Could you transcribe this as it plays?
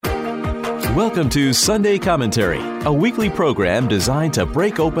Welcome to Sunday Commentary, a weekly program designed to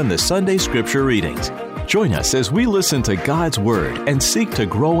break open the Sunday Scripture readings. Join us as we listen to God's Word and seek to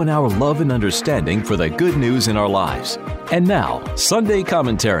grow in our love and understanding for the good news in our lives. And now, Sunday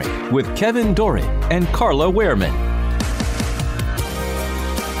Commentary with Kevin Doran and Carla Wehrman.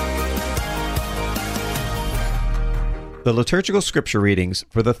 The liturgical scripture readings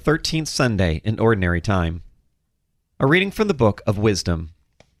for the 13th Sunday in Ordinary Time. A reading from the Book of Wisdom.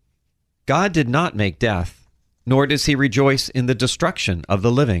 God did not make death, nor does he rejoice in the destruction of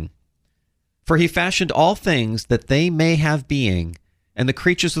the living. For he fashioned all things that they may have being, and the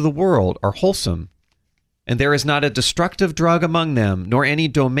creatures of the world are wholesome. And there is not a destructive drug among them, nor any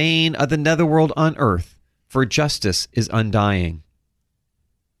domain of the netherworld on earth, for justice is undying.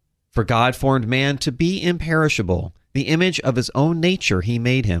 For God formed man to be imperishable, the image of his own nature he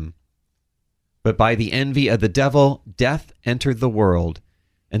made him. But by the envy of the devil, death entered the world,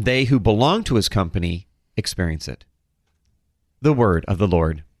 and they who belong to his company experience it. The word of the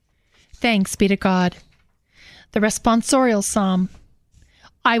Lord. Thanks be to God. The responsorial psalm.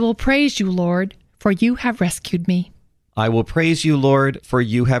 I will praise you, Lord, for you have rescued me. I will praise you, Lord, for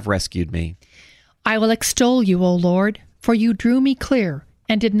you have rescued me. I will extol you, O Lord, for you drew me clear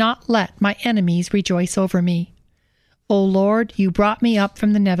and did not let my enemies rejoice over me. O Lord, you brought me up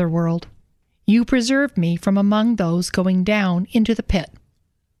from the netherworld. You preserved me from among those going down into the pit.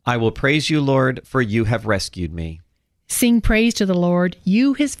 I will praise you, Lord, for you have rescued me. Sing praise to the Lord,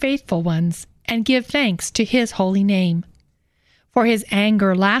 you his faithful ones, and give thanks to his holy name. For his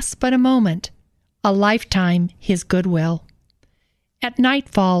anger lasts but a moment, a lifetime his goodwill. At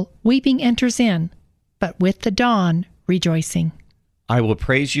nightfall weeping enters in, but with the dawn rejoicing. I will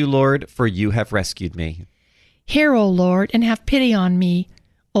praise you, Lord, for you have rescued me. Hear, O Lord, and have pity on me.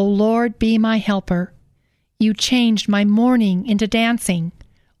 O Lord, be my helper. You changed my mourning into dancing.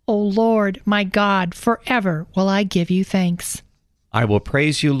 O Lord, my God, forever will I give you thanks. I will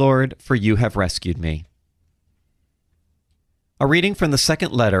praise you, Lord, for you have rescued me. A reading from the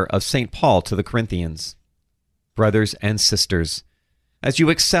second letter of St. Paul to the Corinthians. Brothers and sisters, as you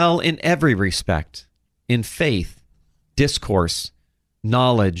excel in every respect, in faith, discourse,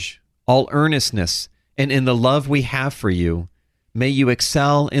 knowledge, all earnestness, and in the love we have for you, may you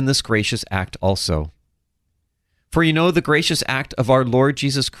excel in this gracious act also. For you know the gracious act of our Lord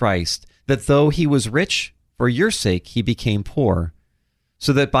Jesus Christ, that though he was rich, for your sake he became poor,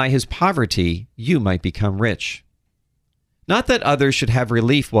 so that by his poverty you might become rich. Not that others should have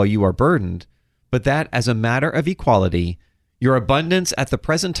relief while you are burdened, but that as a matter of equality, your abundance at the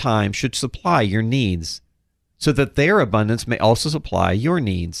present time should supply your needs, so that their abundance may also supply your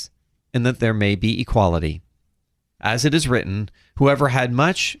needs, and that there may be equality. As it is written, whoever had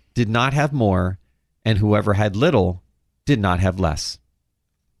much did not have more, and whoever had little did not have less.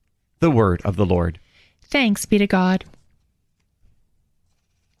 The word of the Lord. Thanks be to God.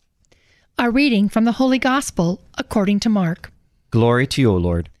 A reading from the Holy Gospel according to Mark. Glory to you, O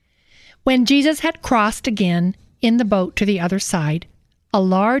Lord. When Jesus had crossed again in the boat to the other side, a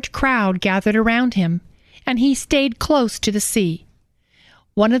large crowd gathered around him, and he stayed close to the sea.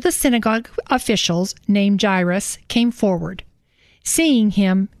 One of the synagogue officials, named Jairus, came forward. Seeing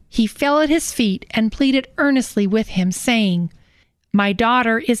him, he fell at his feet and pleaded earnestly with him, saying, My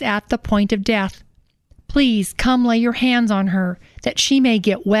daughter is at the point of death. Please come lay your hands on her, that she may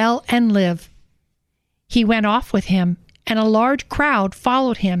get well and live. He went off with him, and a large crowd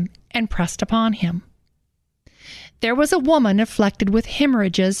followed him and pressed upon him. There was a woman afflicted with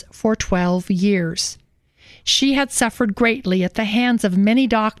hemorrhages for 12 years. She had suffered greatly at the hands of many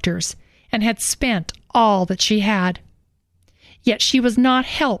doctors and had spent all that she had. Yet she was not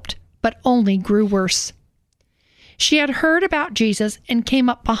helped, but only grew worse. She had heard about Jesus and came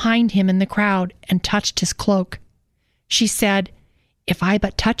up behind him in the crowd and touched his cloak. She said, If I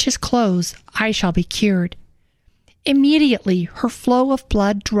but touch his clothes, I shall be cured. Immediately her flow of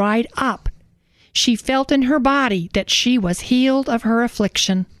blood dried up. She felt in her body that she was healed of her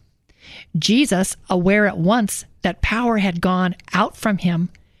affliction. Jesus, aware at once that power had gone out from him,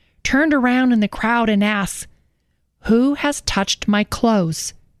 turned around in the crowd and asked, Who has touched my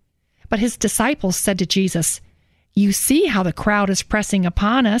clothes? But his disciples said to Jesus, You see how the crowd is pressing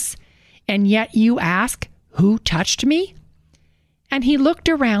upon us, and yet you ask, Who touched me? And he looked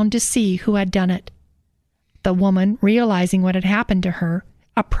around to see who had done it. The woman, realizing what had happened to her,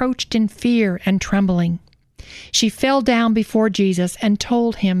 approached in fear and trembling. She fell down before Jesus and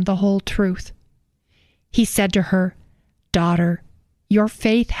told him the whole truth. He said to her, Daughter, your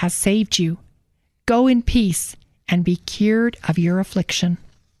faith has saved you. Go in peace and be cured of your affliction.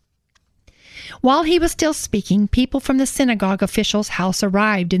 While he was still speaking, people from the synagogue official's house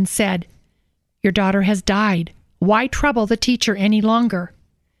arrived and said, Your daughter has died. Why trouble the teacher any longer?"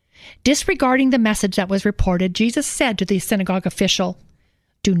 Disregarding the message that was reported, Jesus said to the synagogue official,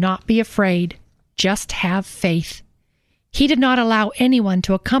 "Do not be afraid. Just have faith." He did not allow anyone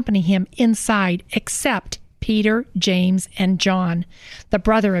to accompany him inside except Peter, James, and John, the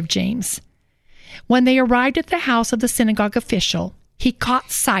brother of James. When they arrived at the house of the synagogue official, he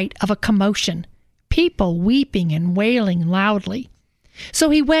caught sight of a commotion, people weeping and wailing loudly. So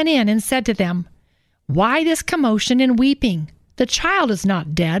he went in and said to them, "Why this commotion and weeping? The child is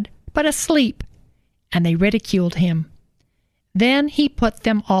not dead, but asleep." And they ridiculed him. Then he put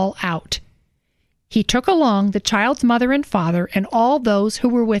them all out. He took along the child's mother and father and all those who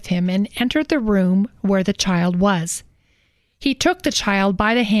were with him and entered the room where the child was. He took the child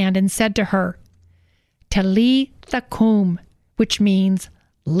by the hand and said to her, "Talitha cum," which means,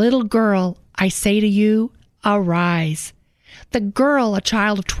 "Little girl, I say to you, arise." The girl, a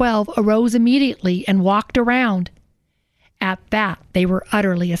child of 12, arose immediately and walked around. At that, they were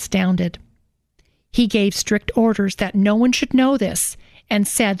utterly astounded. He gave strict orders that no one should know this and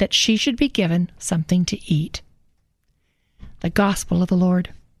said that she should be given something to eat. The Gospel of the Lord.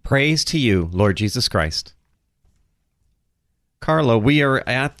 Praise to you, Lord Jesus Christ. Carla, we are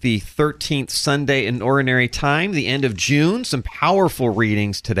at the 13th Sunday in Ordinary Time, the end of June. Some powerful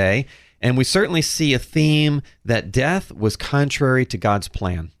readings today, and we certainly see a theme that death was contrary to God's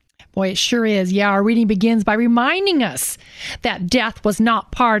plan. Boy, it sure is. Yeah, our reading begins by reminding us that death was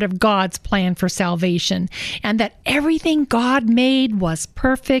not part of God's plan for salvation, and that everything God made was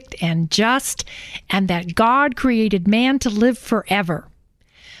perfect and just, and that God created man to live forever.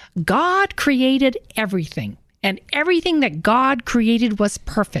 God created everything, and everything that God created was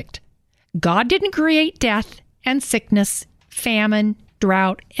perfect. God didn't create death and sickness, famine,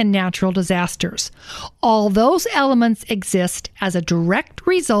 drought, and natural disasters. All those elements exist as a direct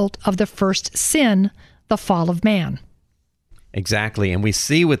result of the first sin, the fall of man. Exactly. And we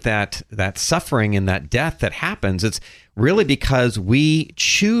see with that suffering and that death that happens, it's really because we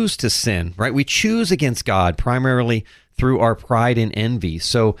choose to sin, right? We choose against God primarily through our pride and envy.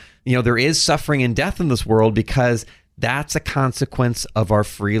 So, there is suffering and death in this world because that's a consequence of our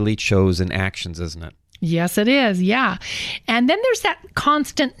freely chosen actions, isn't it? Yes, it is. Yeah. And then there's that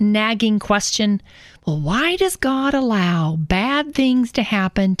constant nagging question, well, why does God allow bad things to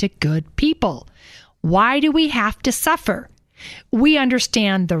happen to good people? Why do we have to suffer? We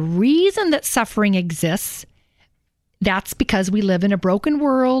understand the reason that suffering exists. That's because we live in a broken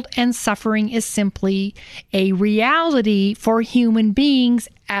world, and suffering is simply a reality for human beings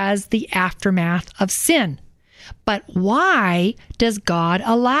as the aftermath of sin. But why does God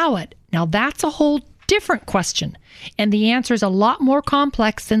allow it? Now, that's a whole different question, and the answer is a lot more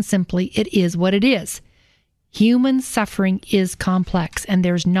complex than simply it is what it is. Human suffering is complex, and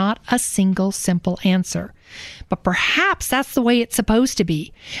there's not a single simple answer. But perhaps that's the way it's supposed to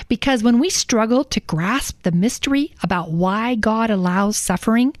be, because when we struggle to grasp the mystery about why God allows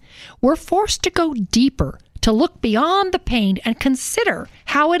suffering, we're forced to go deeper, to look beyond the pain and consider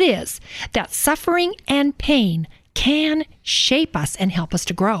how it is that suffering and pain can shape us and help us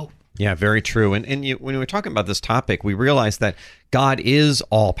to grow. Yeah, very true. And when we're talking about this topic, we realize that God is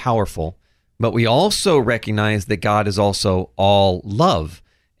all powerful, but we also recognize that God is also all love.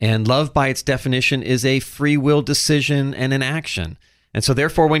 And love, by its definition, is a free will decision and an action. And so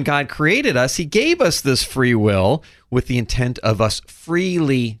therefore, when God created us, he gave us this free will with the intent of us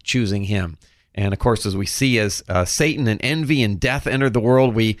freely choosing him. And of course, as we see, as Satan and envy and death entered the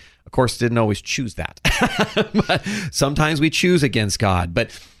world, we, of course, didn't always choose that. But sometimes we choose against God.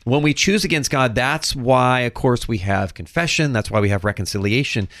 But when we choose against God, that's why, of course, we have confession. That's why we have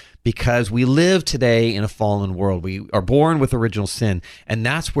reconciliation, because we live today in a fallen world. We are born with original sin. And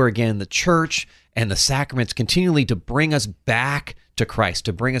that's where, again, the church and the sacraments continually to bring us back to Christ,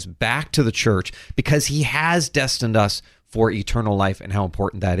 to bring us back to the church, because he has destined us for eternal life, and how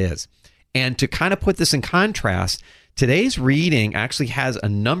important that is. And to kind of put this in contrast, today's reading actually has a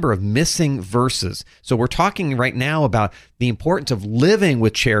number of missing verses. So we're talking right now about the importance of living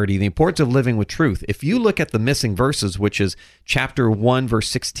with charity, the importance of living with truth. If you look at the missing verses, which is chapter 1, verse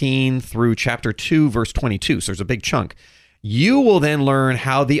 16 through chapter 2, verse 22, so there's a big chunk, you will then learn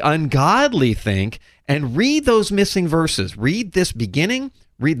how the ungodly think and read those missing verses. Read this beginning,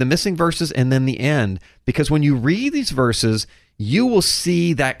 read the missing verses, and then the end. Because when you read these verses, you will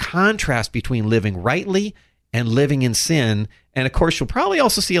see that contrast between living rightly and living in sin. And of course, you'll probably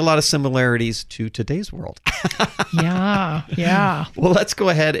also see a lot of similarities to today's world. Yeah. Well, let's go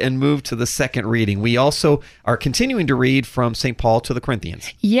ahead and move to the second reading. We also are continuing to read from St. Paul to the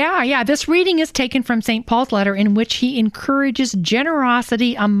Corinthians. Yeah. This reading is taken from St. Paul's letter in which he encourages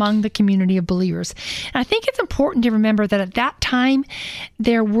generosity among the community of believers. And I think it's important to remember that at that time,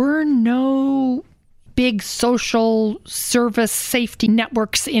 there were no big social service safety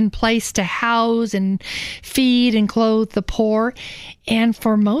networks in place to house and feed and clothe the poor. And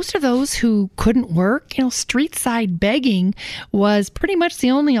for most of those who couldn't work, street side begging was pretty much the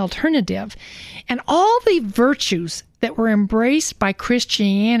only alternative. And all the virtues that were embraced by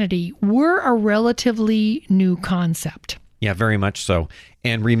Christianity were a relatively new concept. Yeah, very much so.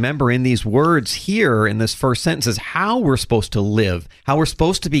 And remember, in these words here in this first sentence is how we're supposed to live, how we're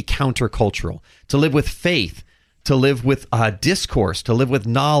supposed to be countercultural, to live with faith, to live with discourse, to live with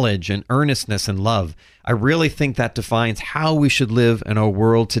knowledge and earnestness and love. I really think that defines how we should live in our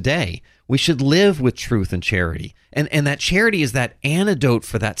world today. We should live with truth and charity. And that charity is that antidote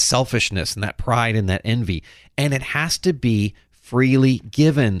for that selfishness and that pride and that envy. And it has to be freely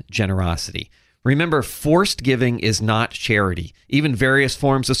given generosity. Remember, forced giving is not charity. Even various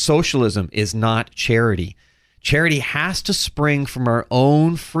forms of socialism is not charity. Charity has to spring from our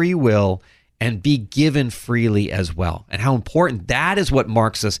own free will and be given freely as well. And how important that is what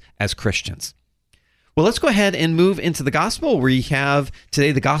marks us as Christians. Well, let's go ahead and move into the gospel. We have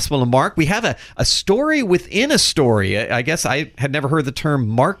today the Gospel of Mark. We have a story within a story. I guess I had never heard the term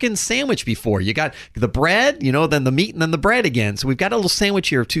Markan sandwich before. You got the bread, then the meat, and then the bread again. So we've got a little sandwich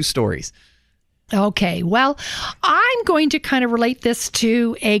here of two stories. Okay, well, I'm going to kind of relate this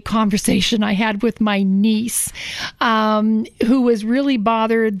to a conversation I had with my niece, who was really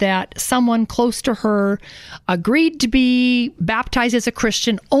bothered that someone close to her agreed to be baptized as a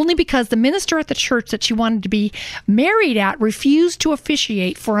Christian only because the minister at the church that she wanted to be married at refused to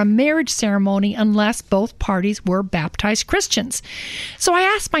officiate for a marriage ceremony unless both parties were baptized Christians. So I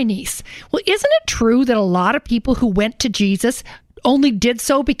asked my niece, well, isn't it true that a lot of people who went to Jesus only did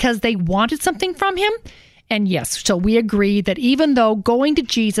so because they wanted something from him? And yes, so we agree that even though going to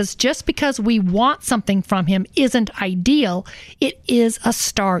Jesus just because we want something from him isn't ideal, it is a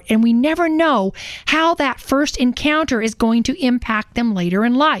start. And we never know how that first encounter is going to impact them later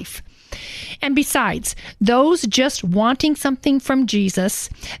in life. And besides, those just wanting something from Jesus,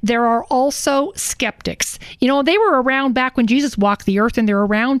 there are also skeptics. They were around back when Jesus walked the earth, and they're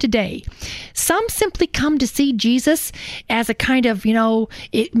around today. Some simply come to see Jesus as a kind of,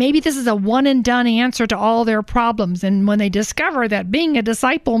 maybe this is a one and done answer to all their problems. And when they discover that being a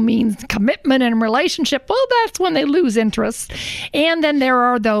disciple means commitment and relationship, well, that's when they lose interest. And then there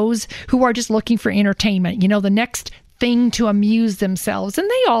are those who are just looking for entertainment, the next thing to amuse themselves, and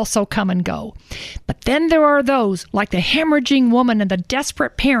they also come and go. But then there are those, like the hemorrhaging woman and the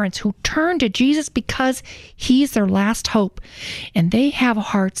desperate parents, who turn to Jesus because he's their last hope, and they have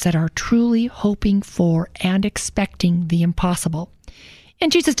hearts that are truly hoping for and expecting the impossible.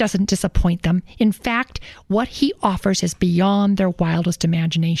 And Jesus doesn't disappoint them. In fact, what he offers is beyond their wildest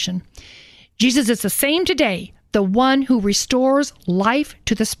imagination. Jesus is the same today, the one who restores life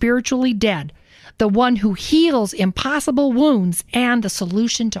to the spiritually dead, the one who heals impossible wounds, and the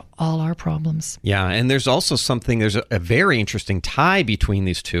solution to all our problems. Yeah, and there's also there's a very interesting tie between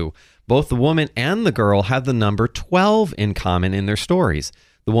these two. Both the woman and the girl have the number 12 in common in their stories.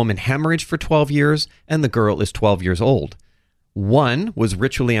 The woman hemorrhaged for 12 years, and the girl is 12 years old. One was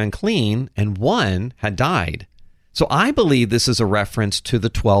ritually unclean, and one had died. So I believe this is a reference to the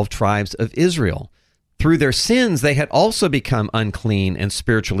 12 tribes of Israel. Through their sins, they had also become unclean and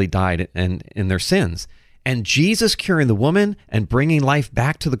spiritually died in their sins. And Jesus curing the woman and bringing life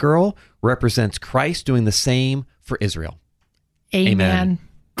back to the girl represents Christ doing the same for Israel. Amen.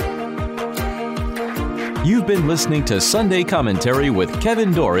 You've been listening to Sunday Commentary with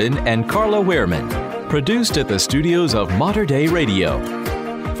Kevin Doran and Carla Wehrman, produced at the studios of Mater Dei Radio.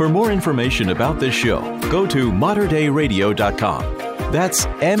 For more information about this show, go to materdeiradio.com. That's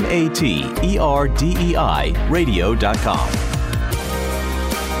MATERDEI radio.com.